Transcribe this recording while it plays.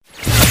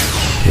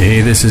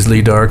Hey, this is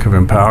Lee Dark of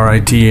Empower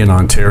IT in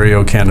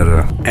Ontario,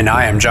 Canada. And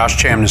I am Josh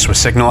Chamness with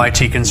Signal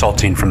IT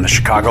Consulting from the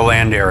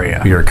Chicagoland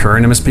area. We are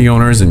current MSP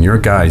owners and your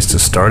guides to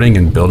starting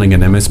and building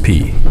an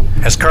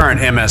MSP. As current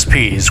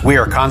MSPs, we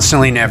are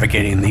constantly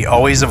navigating the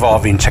always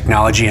evolving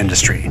technology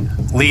industry.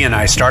 Lee and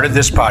I started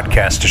this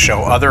podcast to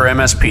show other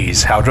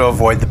MSPs how to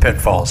avoid the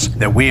pitfalls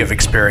that we have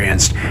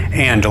experienced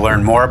and to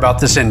learn more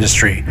about this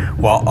industry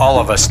while all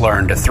of us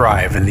learn to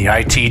thrive in the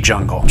IT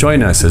jungle.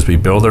 Join us as we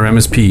build our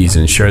MSPs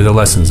and share the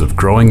lessons of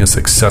growing a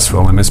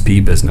successful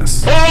MSP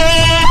business.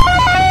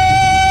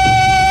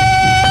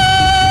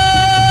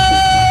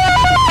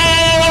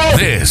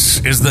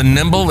 This is the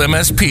Nimble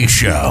MSP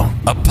Show,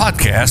 a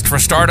podcast for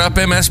startup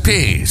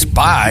MSPs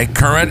by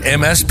current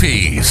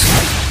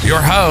MSPs.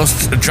 Your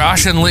hosts,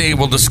 Josh and Lee,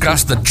 will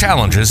discuss the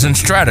challenges and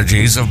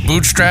strategies of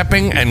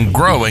bootstrapping and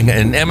growing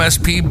an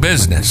MSP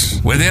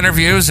business. With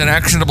interviews and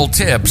actionable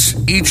tips,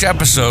 each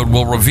episode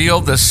will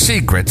reveal the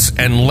secrets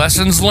and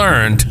lessons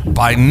learned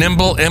by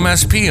nimble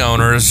MSP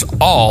owners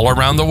all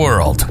around the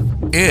world.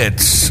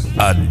 It's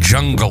a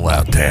jungle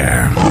out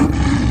there.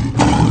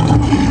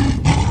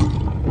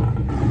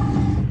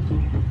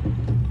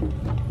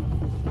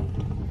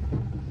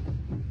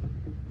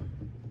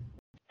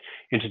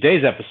 In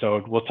today's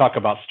episode, we'll talk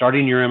about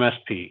starting your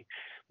MSP.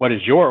 What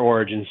is your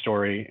origin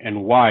story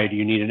and why do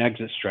you need an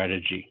exit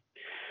strategy?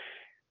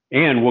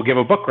 And we'll give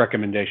a book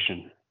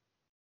recommendation.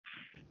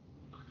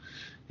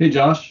 Hey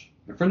Josh,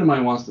 a friend of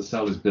mine wants to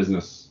sell his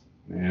business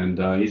and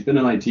he's been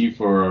in IT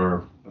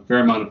for a fair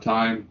amount of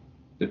time,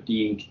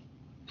 15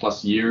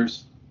 plus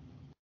years.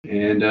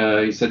 And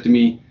he said to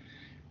me,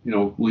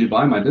 will you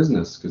buy my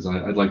business? Because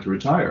I'd like to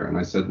retire. And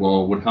I said,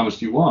 well, how much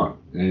do you want?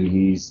 And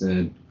he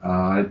said,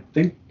 I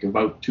think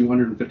about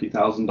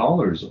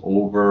 $250,000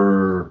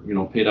 over,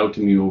 paid out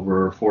to me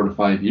over 4 to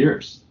 5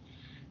 years.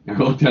 And I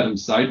looked at him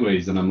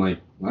sideways and I'm like,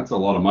 that's a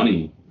lot of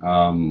money.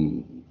 How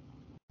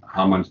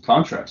many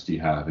contracts do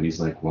you have? And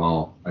he's like,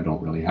 well, I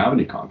don't really have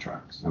any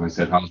contracts. And I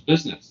said, how's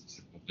business? He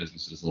said, well,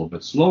 business is a little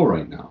bit slow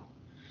right now.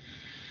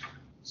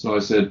 So I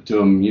said to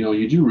him,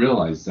 you do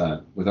realize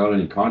that without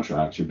any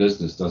contracts, your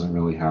business doesn't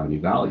really have any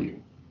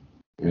value.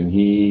 And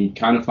he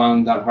kind of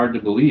found that hard to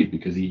believe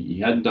because he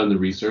hadn't done the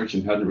research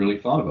and hadn't really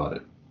thought about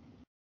it.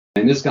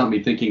 And this got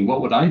me thinking,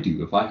 what would I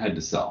do if I had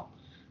to sell?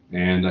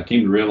 And I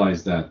came to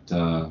realize that,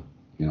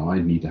 I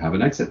need to have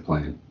an exit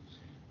plan.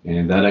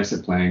 And that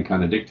exit plan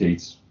kind of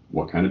dictates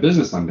what kind of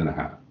business I'm going to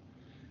have.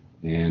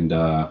 And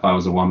if I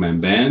was a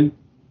one-man band,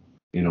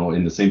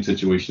 in the same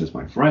situation as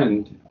my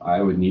friend,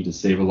 I would need to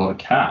save a lot of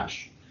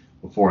cash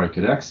before I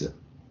could exit.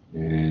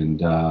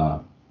 And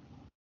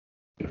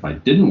if I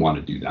didn't want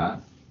to do that,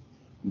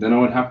 then I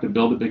would have to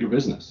build a bigger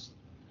business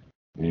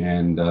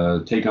and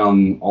take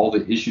on all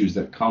the issues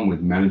that come with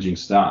managing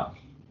staff.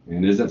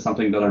 And is that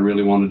something that I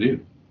really want to do?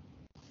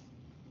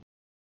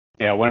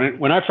 Yeah,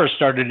 when I first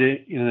started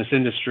in this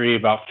industry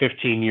about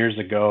 15 years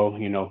ago,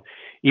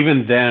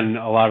 even then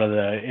a lot of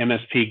the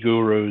MSP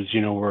gurus,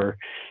 were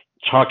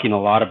talking a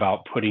lot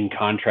about putting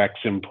contracts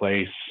in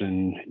place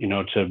and,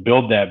 to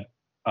build that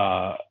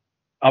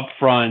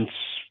upfront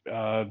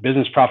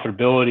business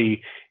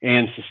profitability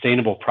and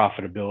sustainable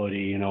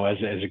profitability, as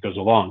it goes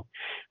along.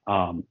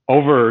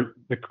 Over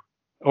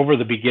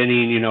the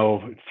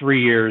beginning,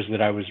 3 years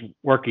that I was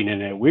working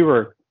in it, we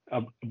were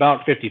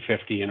about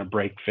 50-50 in a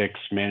break-fix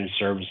managed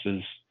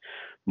services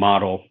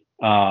model.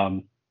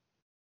 About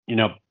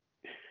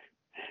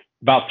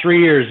 3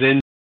 years in,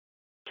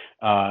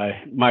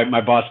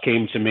 my boss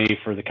came to me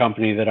for the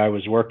company that I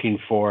was working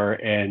for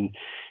and,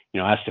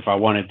 asked if I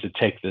wanted to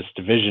take this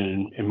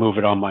division and move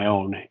it on my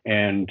own.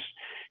 And,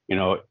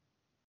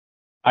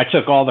 I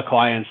took all the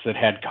clients that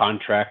had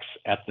contracts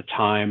at the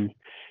time.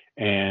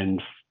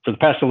 And for the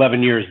past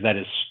 11 years, that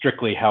is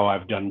strictly how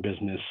I've done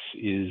business,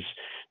 is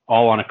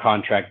all on a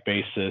contract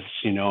basis,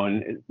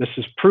 and this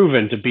has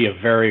proven to be a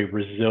very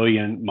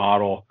resilient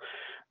model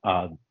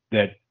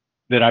that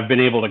I've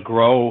been able to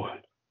grow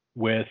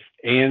with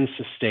and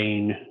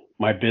sustain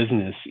my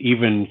business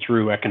even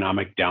through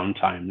economic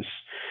downtimes.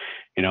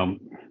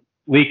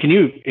 Lee, can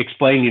you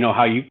explain,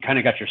 how you kind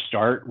of got your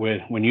start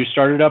with when you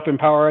started up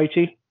Empower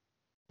IT?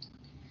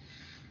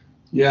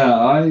 Yeah,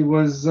 I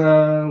was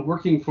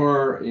working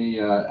for a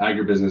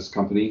agribusiness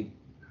company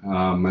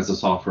as a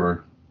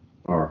software,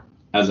 or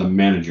as a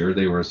manager.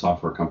 They were a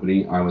software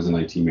company. I was an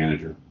IT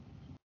manager.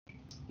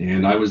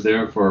 And I was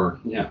there for,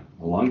 a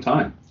long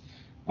time.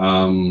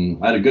 I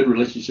had a good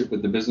relationship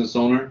with the business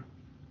owner,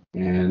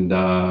 and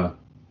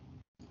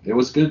it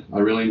was good. I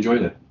really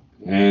enjoyed it.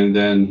 And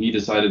then he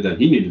decided that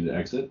he needed to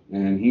exit,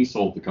 and he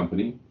sold the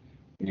company.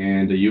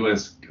 And a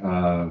U.S.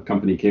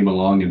 company came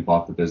along and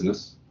bought the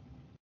business.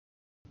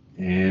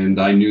 And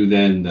I knew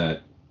then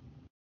that,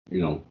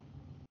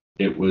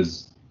 it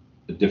was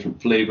a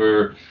different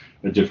flavor,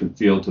 a different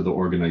feel to the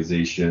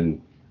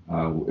organization.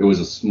 It was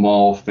a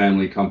small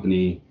family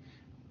company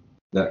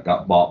that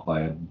got bought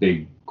by a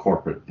big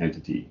corporate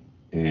entity.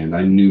 And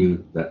I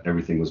knew that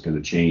everything was going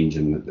to change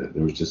and that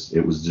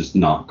it was just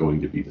not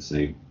going to be the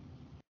same.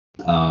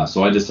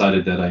 So I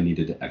decided that I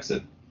needed to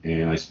exit.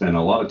 And I spent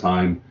a lot of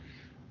time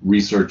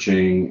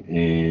researching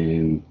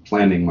and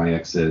planning my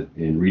exit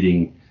and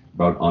reading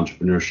about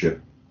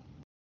entrepreneurship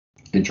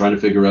and trying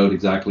to figure out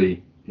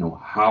exactly,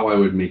 how I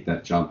would make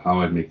that jump, how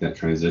I'd make that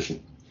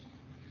transition.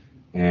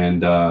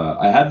 And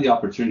I had the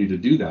opportunity to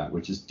do that,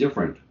 which is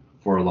different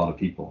for a lot of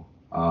people.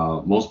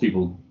 Most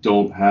people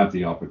don't have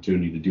the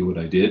opportunity to do what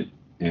I did.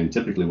 And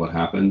typically what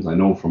happens, I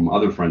know from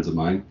other friends of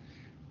mine,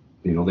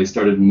 they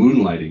started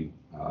moonlighting,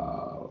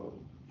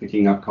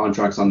 picking up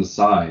contracts on the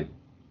side.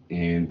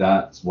 And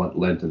that's what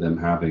led to them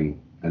having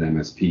an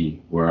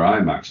MSP, where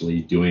I'm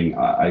actually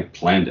I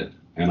planned it.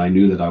 And I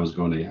knew that I was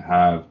going to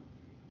have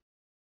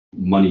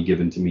money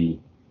given to me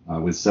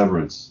with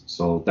severance.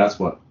 So that's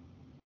what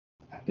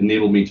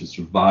enabled me to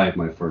survive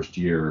my first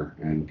year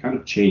and kind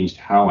of changed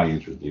how I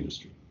entered the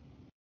industry.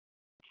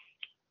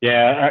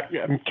 Yeah,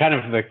 I'm kind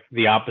of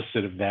the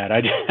opposite of that.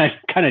 I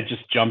kind of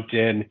just jumped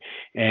in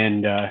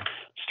and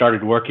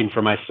started working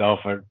for myself.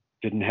 I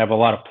didn't have a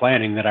lot of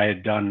planning that I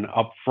had done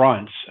up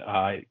front.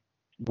 I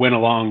went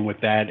along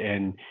with that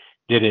and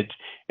did it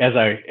as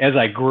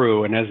I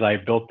grew and as I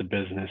built the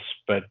business.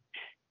 But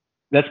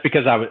that's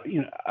because I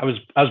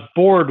was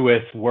bored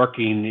with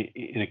working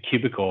in a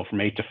cubicle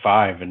from 8 to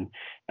 5 and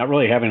not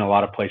really having a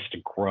lot of place to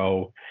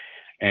grow.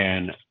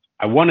 And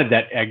I wanted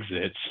that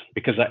exit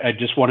because I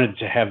just wanted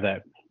to have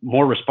that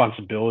more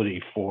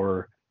responsibility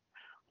for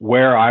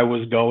where I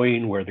was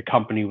going, where the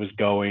company was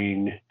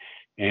going,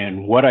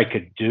 and what I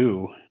could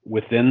do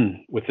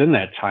within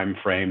that time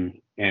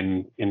frame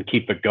and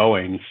keep it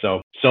going.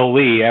 So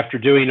Lee, after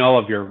doing all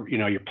of your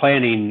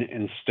planning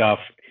and stuff,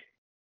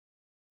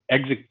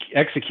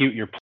 execute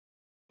your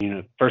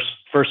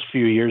first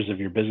few years of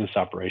your business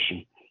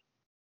operation.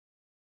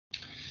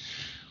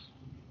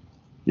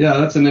 Yeah,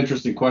 that's an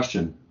interesting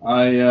question.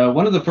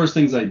 One of the first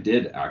things I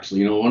did,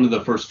 actually, one of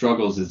the first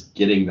struggles is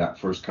getting that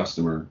first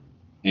customer.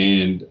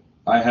 And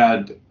I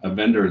had a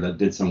vendor that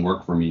did some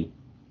work for me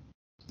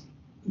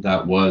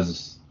that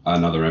was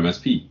another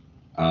MSP.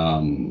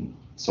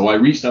 So I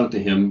reached out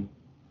to him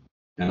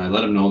and I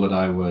let him know that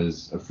I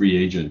was a free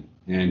agent,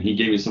 and he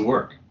gave me some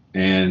work.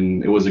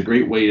 And it was a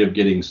great way of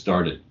getting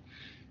started.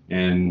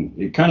 And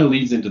it kind of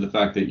leads into the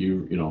fact that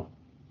your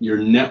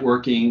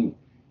networking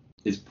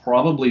is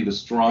probably the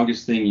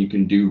strongest thing you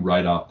can do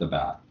right off the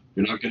bat.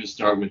 You're not going to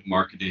start with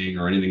marketing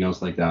or anything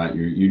else like that.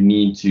 You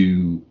need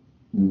to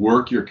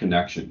work your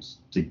connections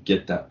to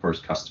get that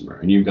first customer,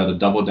 and you've got to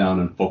double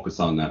down and focus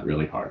on that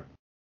really hard.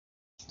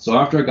 So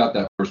after I got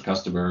that first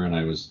customer and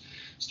I was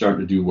starting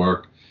to do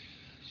work,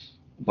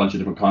 a bunch of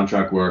different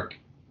contract work,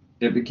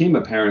 it became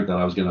apparent that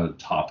I was going to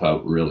top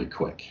out really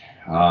quick.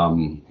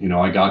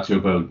 I got to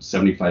about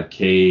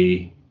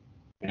 75K,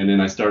 and then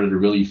I started to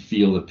really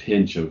feel the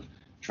pinch of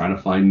trying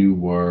to find new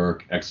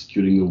work,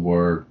 executing the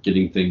work,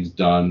 getting things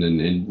done,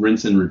 and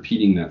rinse and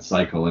repeating that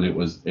cycle. And it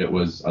was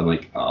I'm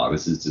like, oh,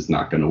 this is just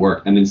not going to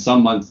work. And in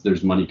some months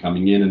there's money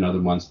coming in, and other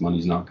months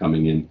money's not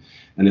coming in,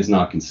 and it's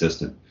not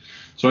consistent.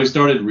 So I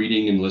started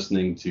reading and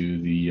listening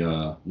to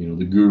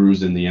the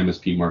gurus in the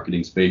MSP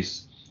marketing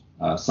space,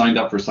 signed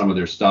up for some of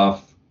their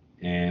stuff,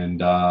 and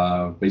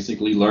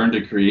basically learned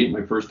to create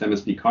my first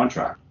MSP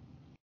contract.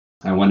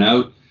 I went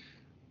out,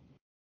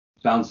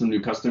 found some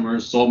new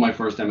customers, sold my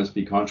first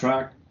MSP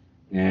contract,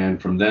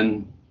 and from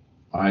then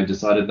I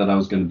decided that I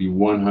was going to be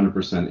 100%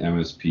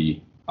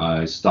 MSP.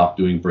 I stopped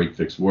doing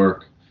break-fix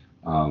work,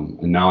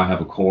 and now I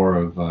have a core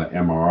of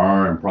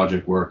MRR and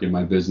project work in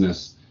my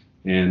business,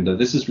 and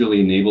this has really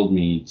enabled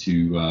me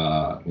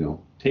to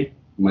take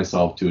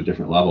myself to a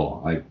different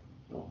level. I've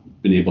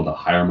been able to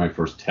hire my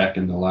first tech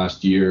in the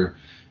last year,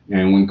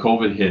 and when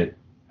COVID hit,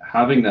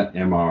 having that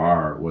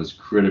MRR was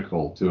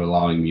critical to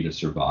allowing me to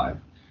survive.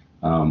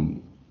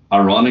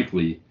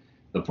 Ironically,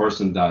 the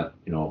person that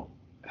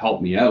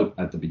helped me out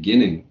at the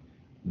beginning,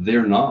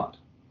 they're not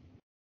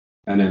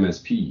an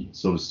MSP,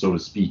 so to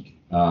speak.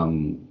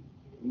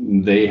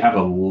 They have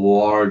a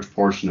large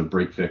portion of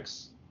break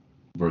fix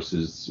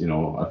versus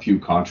a few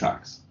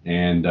contracts,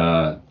 and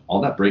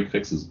all that break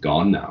fix is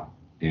gone now,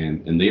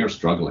 and they are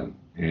struggling.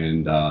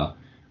 And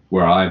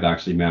where I've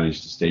actually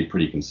managed to stay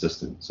pretty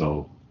consistent.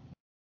 So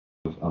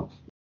of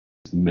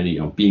many,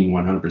 being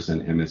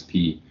 100%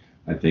 MSP,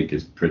 I think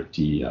is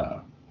pretty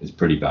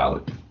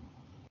valid.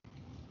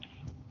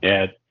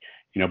 Yeah,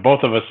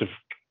 both of us have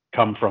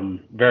come from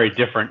very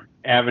different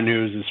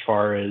avenues as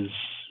far as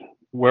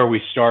where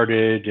we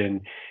started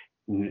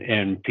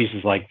and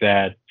pieces like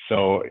that.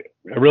 So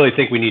I really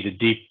think we need to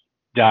deep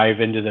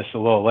dive into this a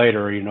little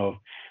later,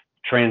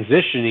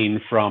 transitioning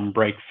from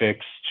break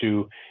fix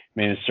to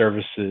managed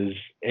services,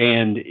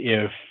 and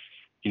if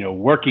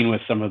working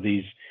with some of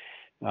these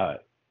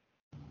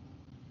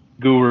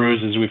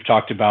gurus, as we've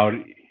talked about,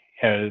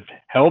 have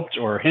helped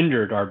or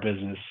hindered our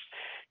business.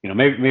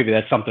 Maybe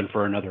that's something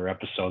for another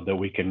episode that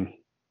we can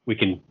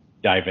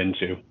dive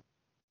into.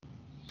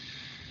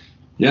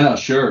 Yeah,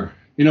 sure.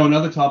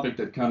 Another topic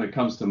that kind of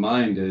comes to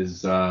mind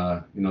is you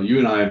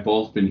and I have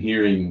both been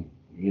hearing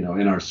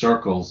in our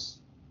circles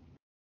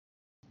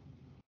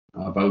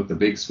about the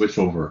big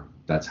switchover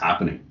that's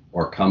happening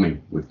or coming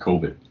with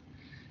COVID.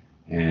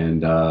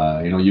 And,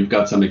 you've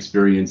got some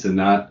experience in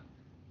that.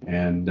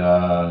 And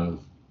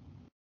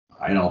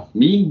I know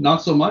me,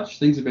 not so much.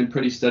 Things have been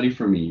pretty steady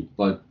for me,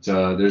 but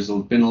there's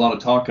been a lot of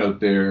talk out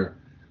there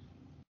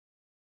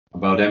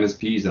about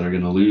MSPs that are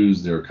going to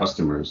lose their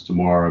customers to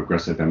more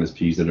aggressive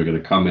MSPs that are going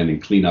to come in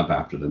and clean up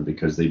after them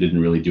because they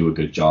didn't really do a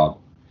good job.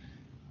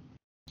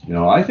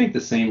 I think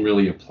the same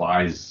really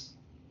applies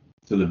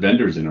to the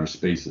vendors in our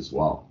space as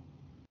well.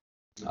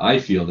 I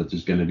feel that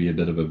there's going to be a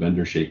bit of a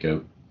vendor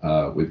shakeout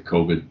with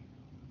COVID.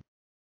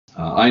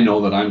 I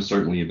know that I'm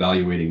certainly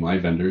evaluating my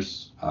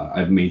vendors.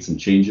 I've made some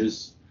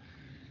changes,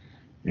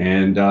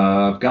 and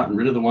I've gotten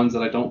rid of the ones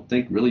that I don't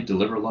think really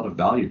deliver a lot of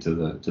value to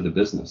the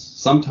business.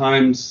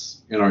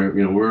 Sometimes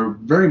we're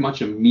very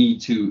much a Me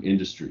Too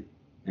industry,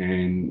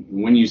 and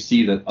when you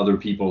see that other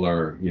people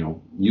are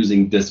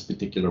using this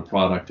particular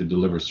product to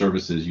deliver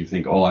services, you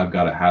think, oh, I've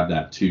got to have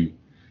that too.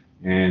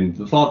 And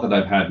the thought that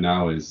I've had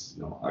now is,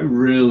 I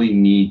really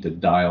need to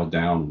dial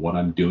down what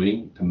I'm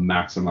doing to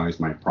maximize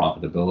my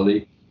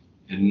profitability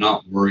and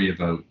not worry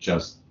about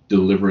just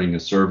delivering a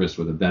service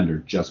with a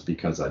vendor just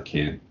because I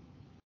can.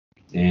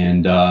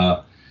 And,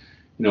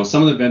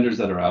 some of the vendors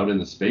that are out in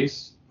the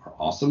space are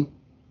awesome.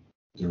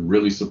 They're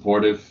really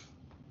supportive.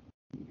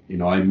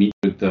 I meet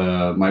with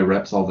my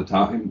reps all the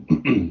time,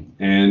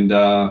 and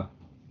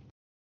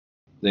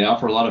they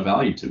offer a lot of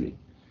value to me.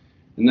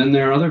 And then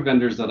there are other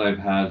vendors that I've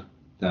had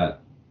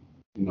that,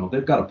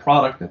 they've got a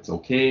product that's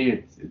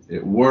okay,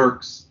 it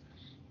works,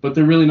 but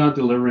they're really not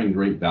delivering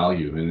great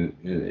value. And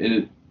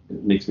it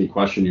makes me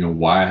question,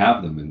 why I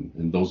have them.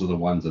 And those are the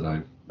ones that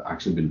I've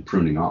actually been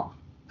pruning off.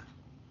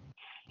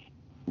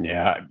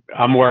 Yeah,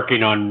 I'm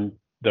working on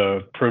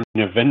the pruning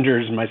of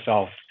vendors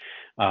myself.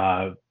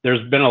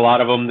 There's been a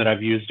lot of them that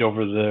I've used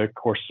over the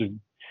course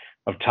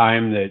of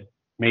time that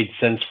made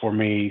sense for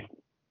me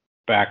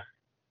back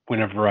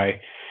whenever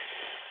I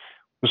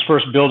was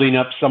first building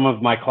up some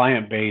of my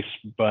client base,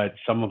 but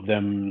some of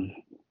them,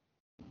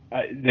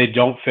 they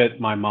don't fit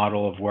my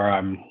model of where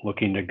I'm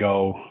looking to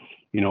go,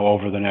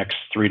 over the next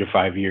 3 to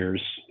 5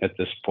 years at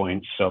this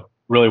point. So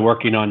really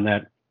working on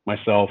that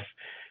myself.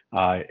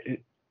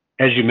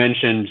 As you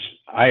mentioned,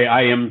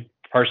 I am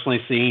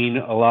personally seeing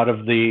a lot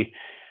of the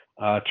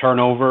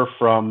turnover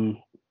from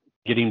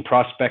getting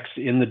prospects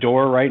in the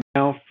door right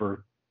now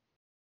for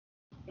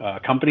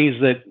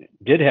companies that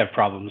did have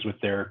problems with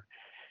their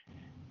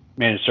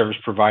managed service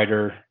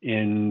provider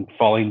in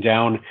falling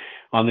down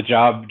on the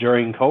job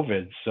during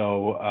COVID.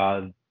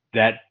 So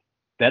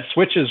that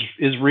switch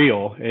is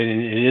real, and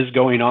it is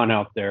going on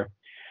out there.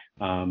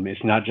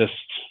 It's not just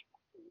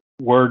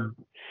word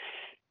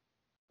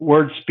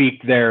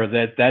speak there.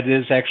 That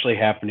is actually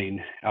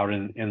happening out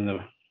in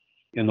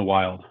the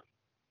wild.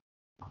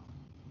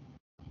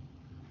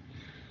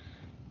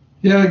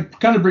 Yeah, it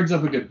kind of brings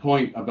up a good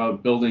point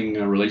about building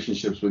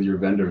relationships with your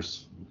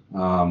vendors.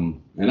 And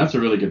that's a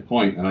really good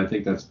point. And I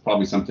think that's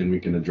probably something we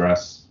can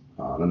address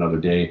on another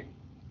day.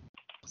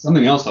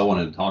 Something else I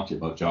wanted to talk to you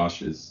about,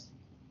 Josh, is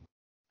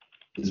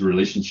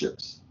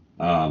relationships.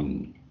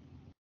 And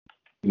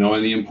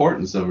the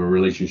importance of a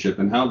relationship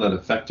and how that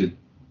affected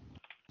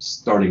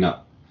starting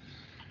up.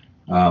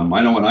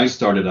 I know when I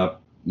started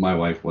up, my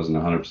wife wasn't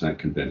 100%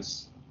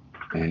 convinced.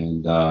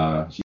 And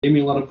she gave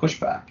me a lot of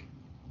pushback.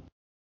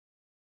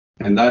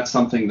 And that's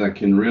something that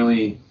can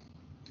really,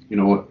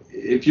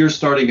 if you're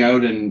starting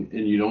out and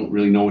you don't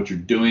really know what you're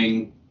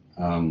doing,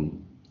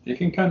 it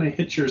can kind of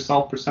hit your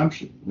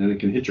self-perception, and it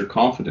can hit your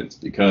confidence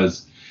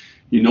because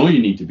you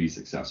need to be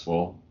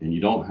successful and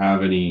you don't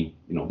have any,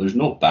 there's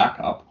no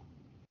backup.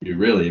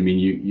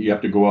 You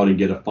have to go out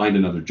and find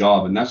another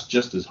job, and that's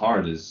just as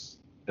hard as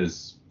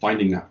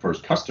finding that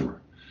first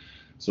customer.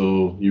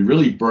 So you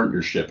really burnt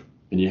your ship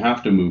and you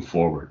have to move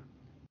forward.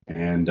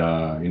 And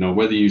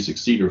whether you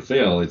succeed or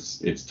fail,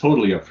 it's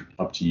totally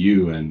up to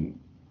you, and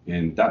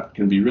that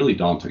can be really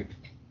daunting.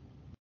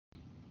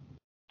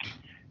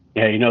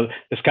 Yeah,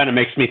 this kind of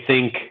makes me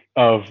think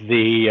of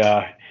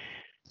the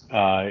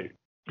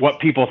what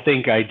people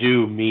think I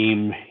do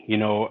meme,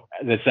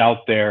 that's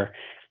out there.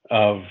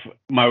 Of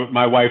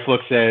my wife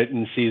looks at it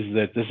and sees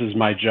that this is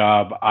my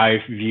job.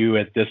 I view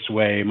it this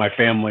way. My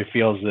family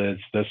feels that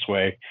it's this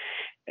way,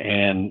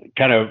 and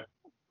kind of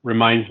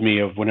reminds me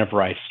of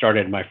whenever I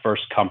started my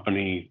first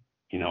company,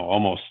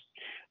 almost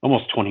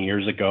 20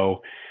 years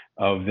ago.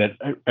 Of that,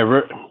 I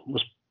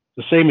was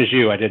the same as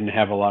you. I didn't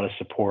have a lot of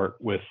support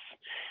with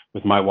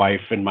my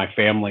wife and my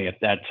family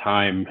at that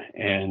time,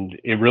 and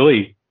it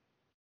really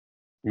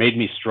made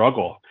me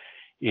struggle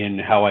in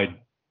how I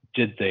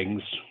did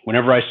things.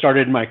 Whenever I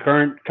started my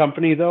current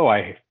company, though,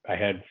 I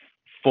had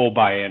full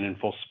buy-in and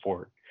full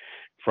support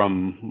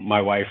from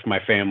my wife, my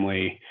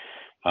family,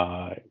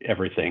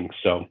 everything.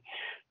 So,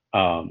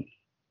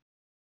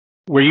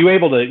 were you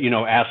able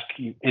to, ask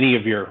any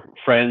of your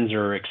friends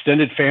or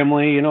extended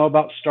family,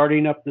 about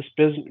starting up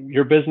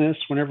your business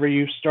whenever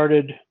you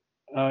started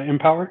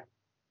Empower?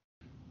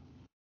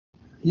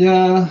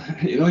 Yeah,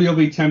 you'll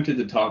be tempted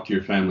to talk to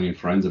your family and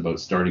friends about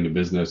starting a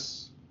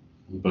business,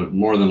 but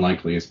more than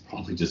likely it's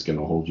probably just going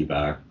to hold you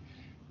back.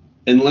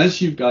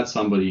 unless you've got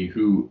somebody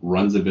who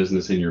runs a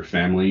business in your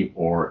family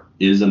or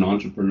is an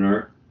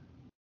entrepreneur,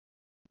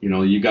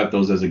 you got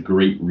those as a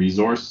great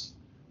resource.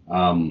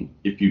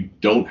 If you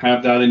don't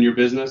have that in your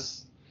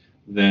business,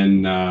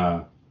 then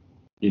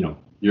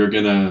you're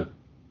gonna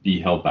be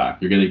held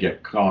back. You're gonna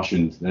get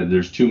cautioned that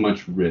there's too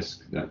much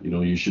risk. That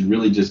you should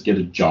really just get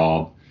a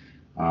job.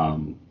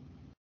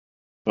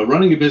 But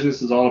running a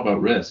business is all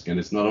about risk, and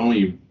it's not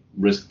only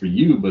risk for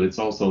you, but it's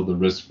also the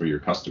risk for your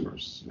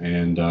customers,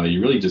 and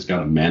you really just got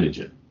to manage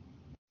it.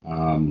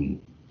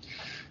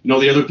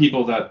 The other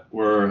people that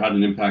had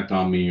an impact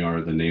on me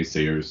are the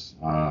naysayers.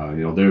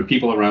 There are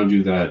people around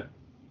you that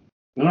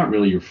they're not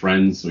really your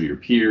friends or your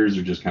peers,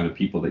 or just kind of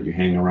people that you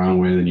hang around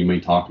with, and you may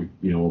talk,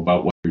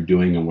 about what you're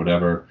doing and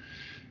whatever.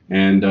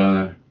 And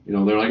they're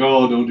like,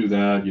 oh, don't do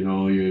that.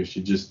 You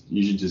should just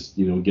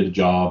get a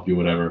job, do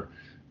whatever.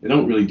 They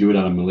don't really do it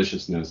out of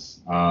maliciousness.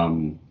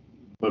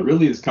 But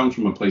really, this comes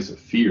from a place of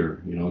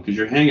fear, because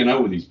you're hanging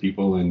out with these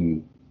people,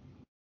 and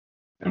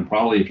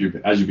probably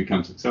as you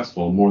become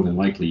successful, more than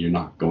likely you're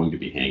not going to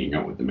be hanging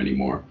out with them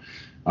anymore.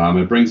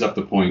 It brings up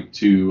the point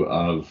too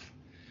of,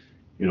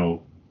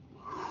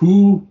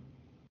 who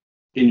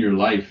in your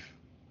life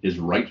is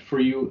right for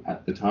you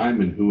at the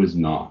time and who is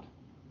not.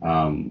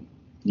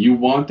 You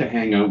want to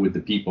hang out with the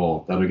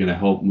people that are going to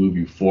help move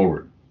you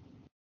forward,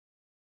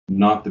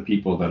 not the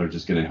people that are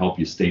just going to help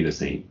you stay the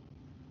same.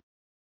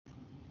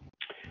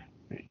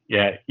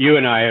 Yeah, you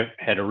and I have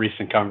had a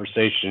recent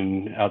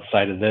conversation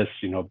outside of this,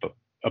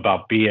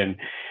 about being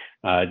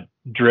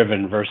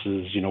driven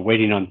versus,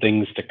 waiting on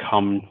things to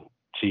come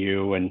to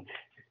you. And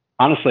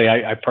honestly,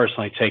 I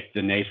personally take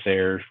the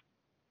naysayers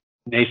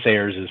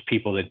as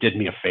people that did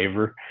me a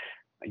favor.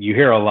 You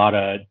hear a lot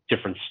of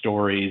different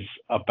stories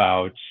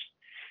about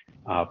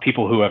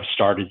people who have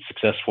started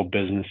successful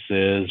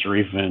businesses, or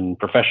even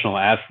professional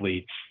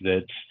athletes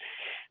that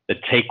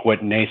take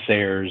what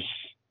naysayers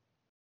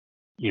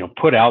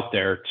put out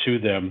there to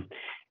them,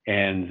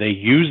 and they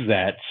use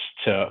that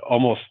to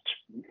almost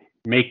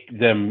make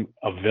them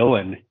a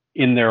villain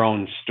in their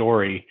own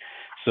story,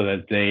 so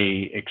that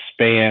they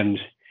expand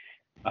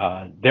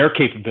their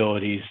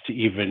capabilities to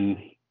even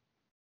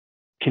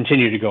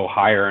continue to go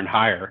higher and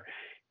higher.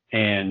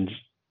 And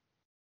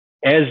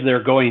as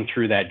they're going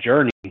through that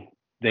journey,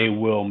 they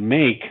will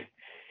make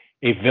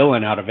a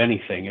villain out of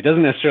anything. It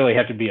doesn't necessarily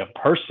have to be a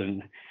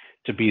person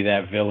to be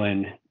that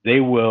villain. They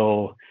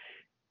will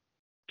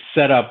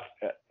set up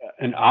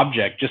an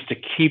object just to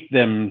keep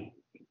them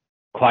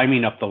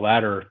climbing up the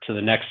ladder to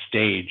the next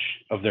stage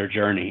of their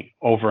journey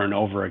over and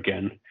over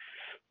again.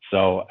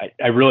 So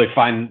I really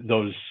find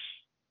those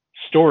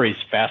stories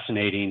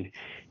fascinating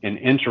and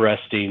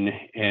interesting,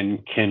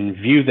 and can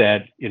view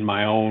that in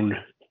my own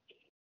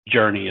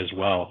journey as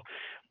well,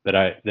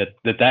 that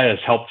has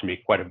helped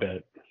me quite a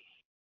bit.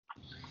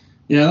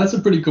 Yeah, that's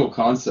a pretty cool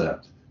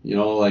concept.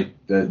 Like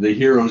the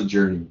hero's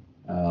journey.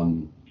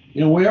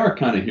 We are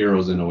kind of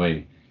heroes in a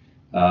way.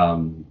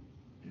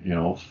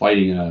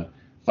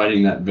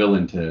 Fighting that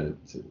villain to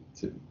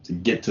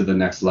get to the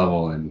next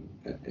level and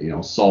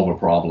solve a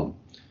problem,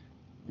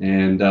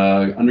 and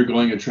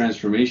undergoing a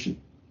transformation.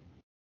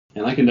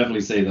 And I can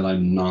definitely say that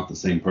I'm not the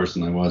same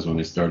person I was when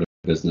I started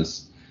a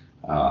business.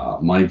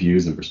 My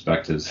views and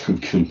perspectives have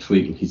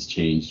completely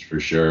changed, for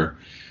sure.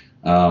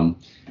 When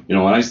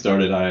I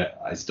started,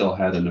 I still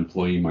had an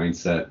employee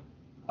mindset.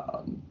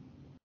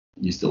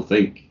 You still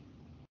think.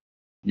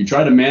 You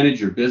try to manage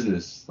your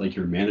business like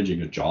you're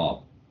managing a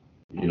job.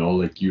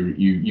 Like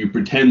you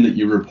pretend that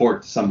you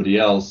report to somebody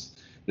else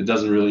that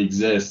doesn't really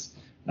exist,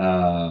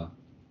 but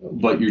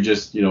you're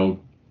just,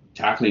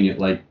 tackling it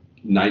like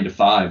 9 to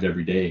 5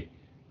 every day.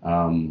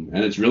 And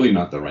it's really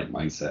not the right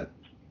mindset.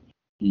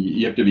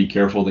 You have to be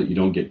careful that you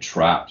don't get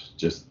trapped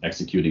just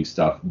executing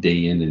stuff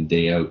day in and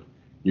day out.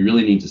 You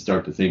really need to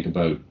start to think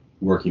about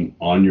working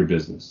on your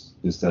business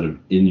instead of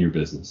in your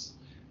business,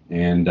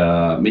 and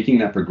making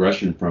that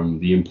progression from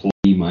the employee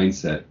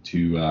mindset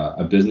to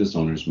a business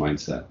owner's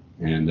mindset.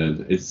 And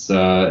it's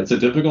a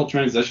difficult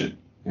transition,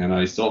 and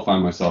I still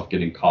find myself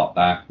getting caught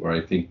back where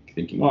I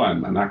thinking, oh,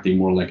 I'm acting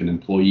more like an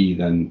employee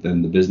than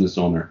the business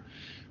owner.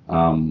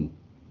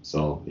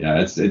 So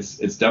yeah,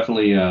 it's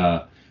definitely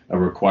a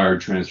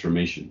required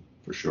transformation,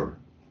 for sure.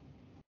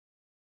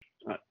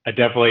 I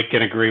definitely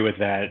can agree with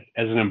that.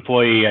 As an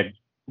employee, I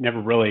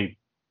never really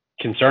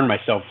concerned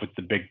myself with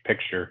the big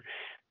picture,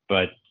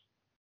 but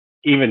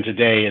even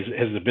today,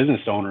 as a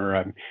business owner,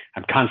 I'm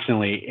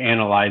constantly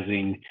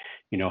analyzing,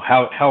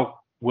 how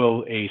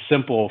will a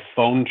simple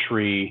phone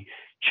tree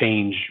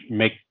change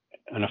make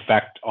an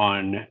effect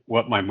on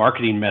what my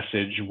marketing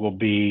message will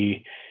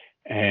be.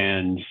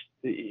 And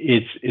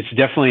it's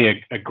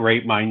definitely a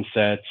great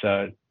mindset,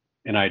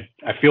 and I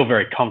feel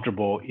very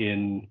comfortable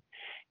in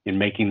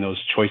making those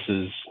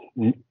choices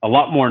a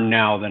lot more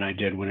now than I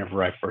did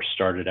whenever I first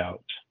started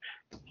out.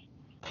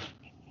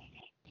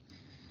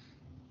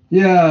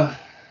 Yeah,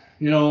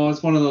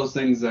 it's one of those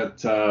things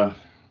that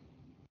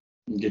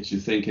gets you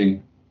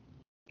thinking.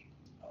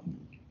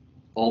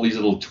 All these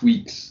little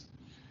tweaks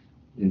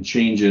and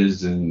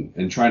changes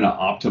and trying to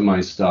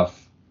optimize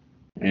stuff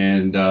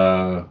And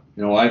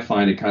I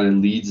find it kind of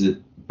leads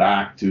it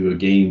back to,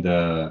 again,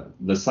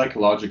 the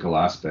psychological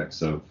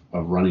aspects of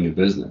running a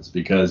business,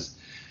 because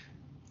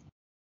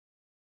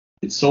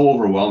it's so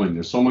overwhelming.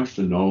 There's so much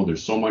to know.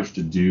 There's so much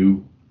to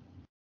do.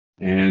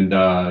 And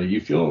you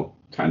feel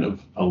kind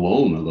of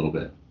alone a little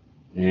bit.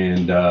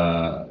 And,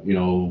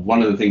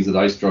 one of the things that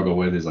I struggle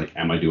with is like,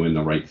 am I doing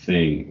the right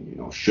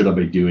thing? Should I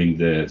be doing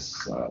this?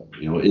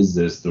 Is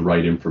this the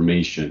right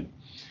information?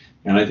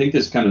 And I think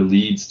this kind of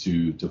leads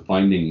to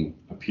finding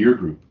a peer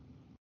group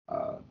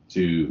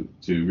to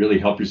really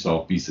help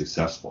yourself be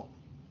successful.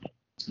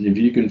 And if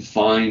you can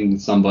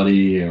find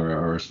somebody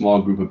or a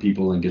small group of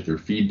people and get their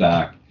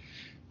feedback,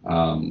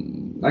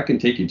 that can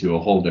take you to a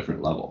whole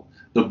different level.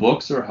 The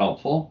books are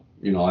helpful.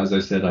 As I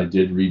said, I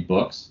did read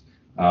books,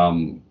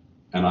 and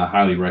I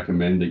highly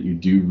recommend that you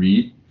do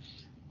read.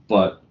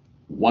 But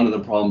one of the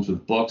problems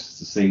with books, it's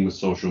the same with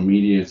social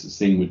media, it's the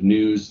same with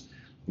news.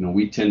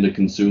 We tend to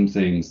consume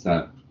things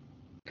that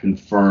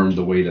confirm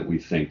the way that we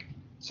think.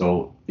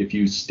 So if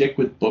you stick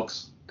with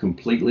books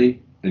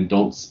completely and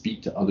don't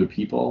speak to other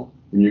people,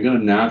 then you're going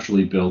to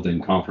naturally build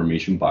in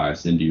confirmation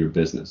bias into your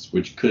business,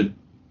 which could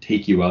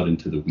take you out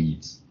into the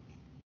weeds.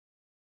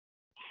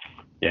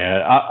 Yeah,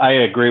 I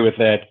agree with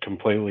that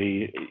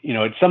completely.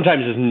 It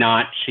sometimes is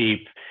not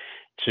cheap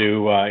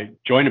to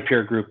join a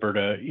peer group, or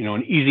to,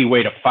 an easy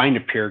way to find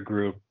a peer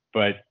group.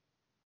 But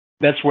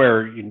that's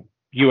where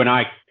you and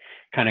I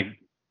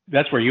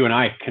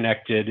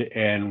connected,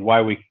 and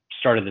why we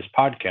started this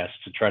podcast,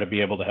 to try to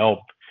be able to help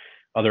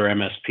other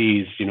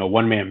MSPs,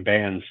 one-man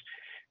bands,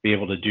 be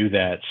able to do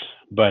that.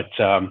 But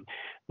the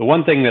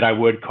one thing that I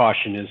would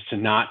caution is to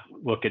not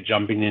look at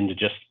jumping into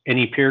just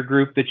any peer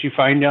group that you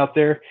find out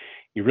there.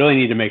 You really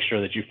need to make sure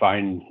that you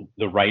find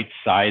the right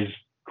size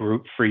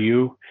group for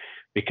you,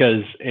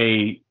 because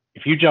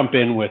if you jump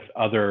in with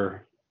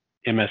other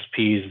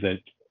MSPs that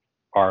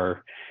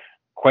are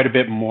quite a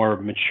bit more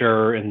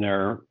mature in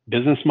their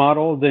business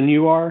model than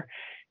you are,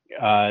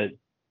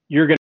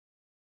 you're going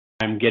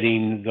to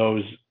getting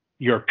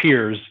your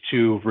peers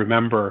to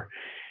remember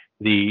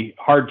the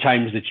hard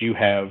times that you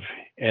have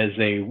as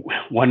a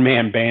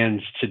one-man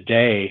band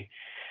today,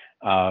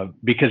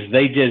 because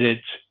they did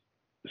it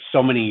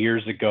so many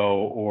years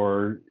ago,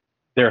 or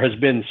there has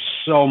been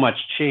so much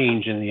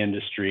change in the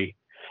industry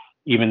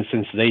even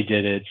since they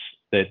did it,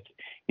 that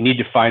you need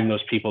to find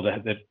those people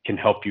that can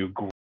help you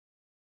grow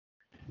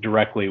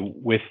directly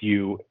with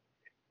you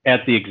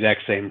at the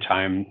exact same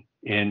time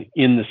and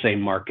in the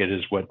same market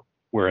as what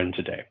we're in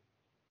today.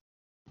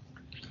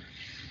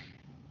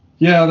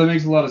 Yeah, that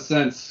makes a lot of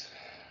sense.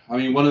 I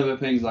mean, one of the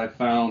things I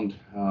found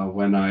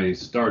when I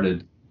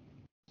started,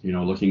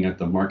 looking at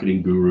the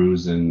marketing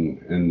gurus and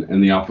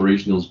the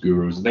operationals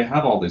gurus, they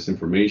have all this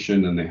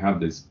information and they have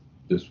this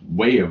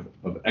way of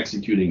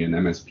executing an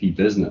MSP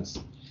business,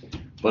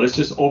 but it's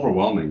just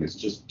overwhelming. It's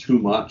just too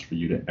much for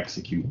you to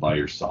execute by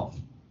yourself.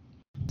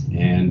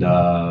 And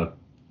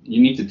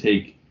you need to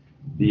take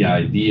the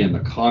idea and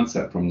the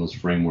concept from those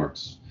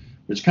frameworks,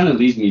 which kind of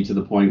leads me to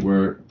the point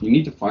where you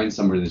need to find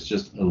somebody that's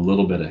just a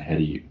little bit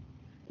ahead of you.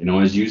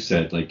 As you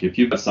said, like if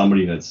you've got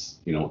somebody that's,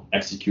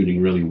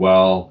 executing really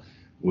well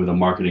with a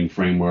marketing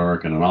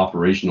framework and an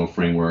operational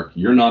framework,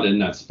 you're not in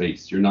that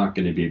space. You're not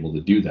going to be able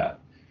to do that.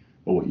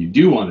 But what you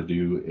do want to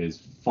do is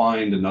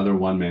find another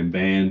one-man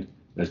band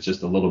that's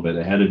just a little bit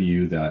ahead of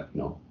you, that,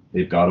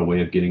 they've got a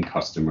way of getting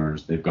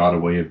customers, they've got a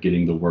way of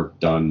getting the work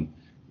done,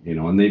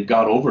 and they've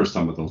got over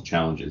some of those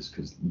challenges,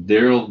 because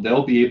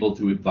they'll be able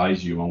to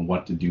advise you on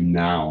what to do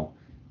now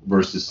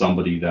versus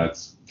somebody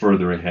that's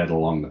further ahead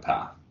along the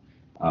path.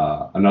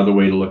 Another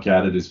way to look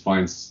at it is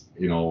find,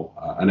 an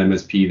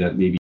MSP that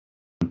maybe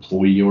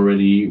employee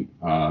already,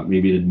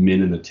 maybe an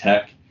admin in the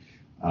tech,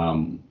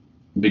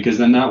 because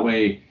then that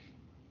way,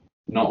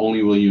 not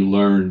only will you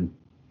learn,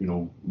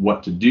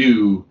 what to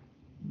do,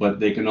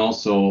 but they can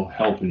also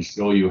help and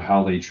show you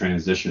how they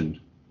transitioned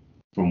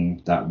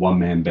from that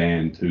one-man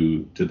band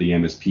to the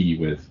MSP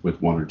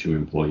with one or two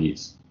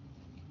employees.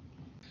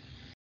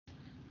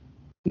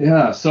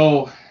 Yeah,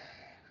 so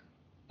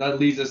that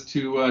leads us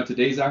to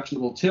today's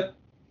actionable tip.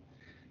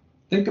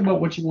 Think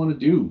about what you want to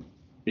do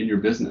in your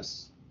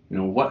business.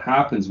 What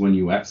happens when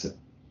you exit?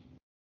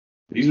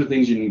 These are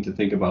things you need to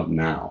think about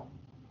now,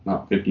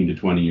 not 15 to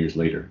 20 years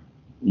later.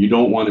 You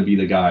don't want to be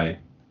the guy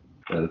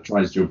that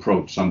tries to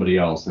approach somebody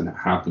else and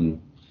have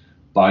them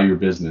buy your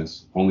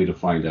business only to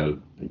find out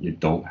that you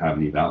don't have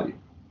any value.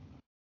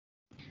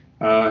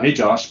 Hey,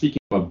 Josh, speaking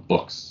of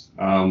books,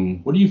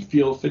 what do you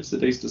feel fits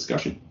today's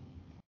discussion?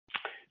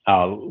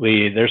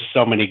 Lee, there's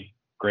so many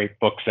great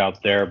books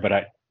out there,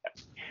 but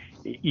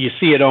you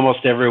see it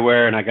almost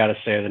everywhere. And I got to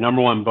say, the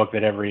number one book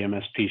that every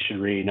MSP should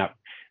read, and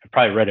I've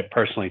probably read it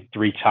personally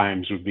 3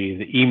 times, would be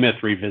The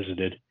E-Myth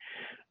Revisited.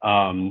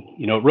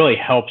 It really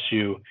helps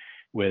you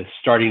with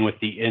starting with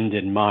the end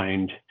in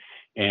mind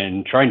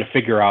and trying to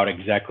figure out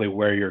exactly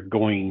where you're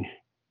going,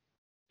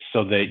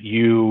 so that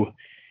you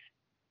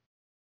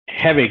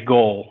have a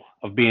goal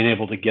of being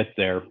able to get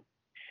there.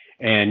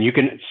 And you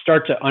can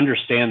start to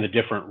understand the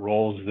different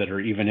roles that are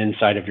even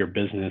inside of your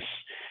business.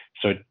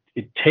 So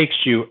it takes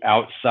you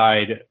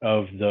outside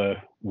of the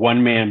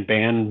one-man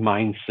band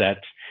mindset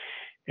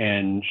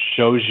and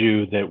shows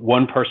you that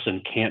one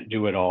person can't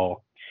do it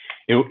all.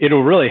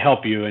 It'll really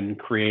help you in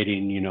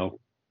creating,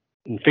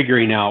 in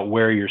figuring out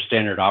where your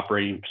standard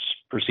operating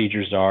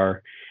procedures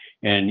are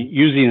and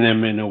using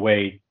them in a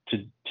way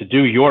to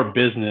do your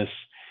business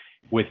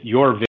with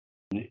your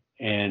vision,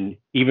 and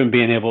even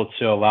being able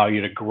to allow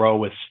you to grow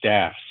with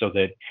staff so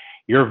that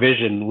your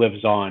vision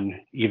lives on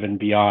even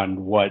beyond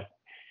what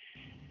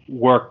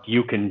work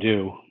you can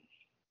do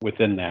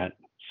within that.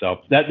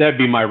 So that'd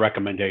be my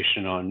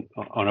recommendation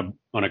on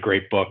a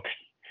great book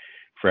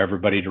for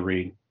everybody to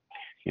read,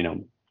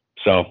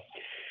 So,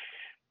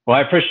 well,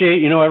 I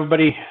appreciate,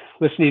 everybody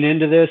listening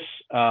into this.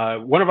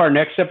 One of our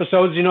next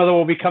episodes, that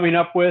we'll be coming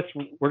up with,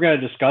 we're going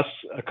to discuss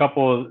a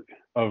couple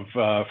of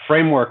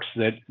frameworks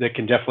that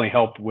can definitely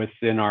help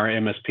within our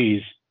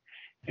MSPs,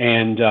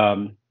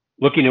 and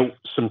looking at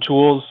some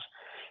tools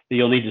that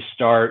you'll need to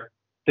start.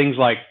 Things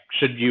like,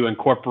 should you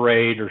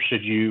incorporate or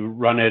should you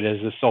run it as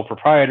a sole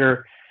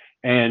proprietor,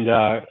 and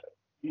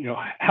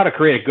how to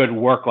create a good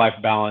work-life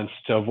balance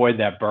to avoid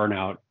that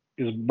burnout.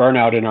 Because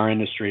burnout in our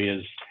industry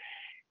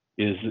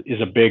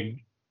is a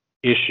big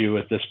issue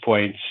at this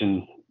point,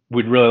 and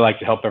we'd really like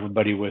to help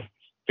everybody with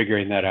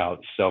figuring that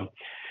out. So,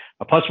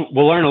 plus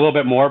we'll learn a little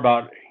bit more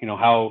about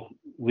how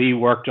Lee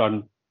worked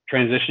on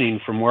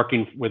transitioning from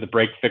working with a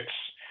break-fix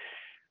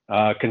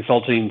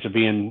consulting to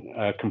being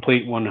a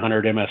complete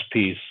 100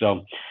 MSPs.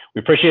 So we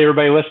appreciate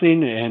everybody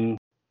listening, and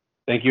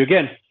thank you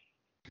again.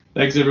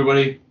 Thanks,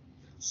 everybody.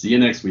 See you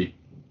next week.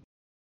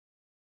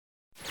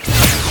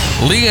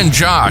 Lee and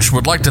Josh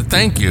would like to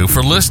thank you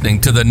for listening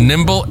to the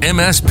Nimble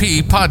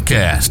MSP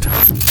podcast.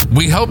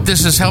 We hope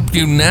this has helped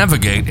you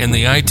navigate in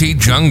the IT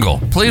jungle.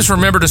 Please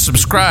remember to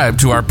subscribe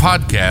to our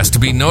podcast to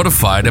be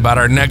notified about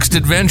our next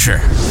adventure.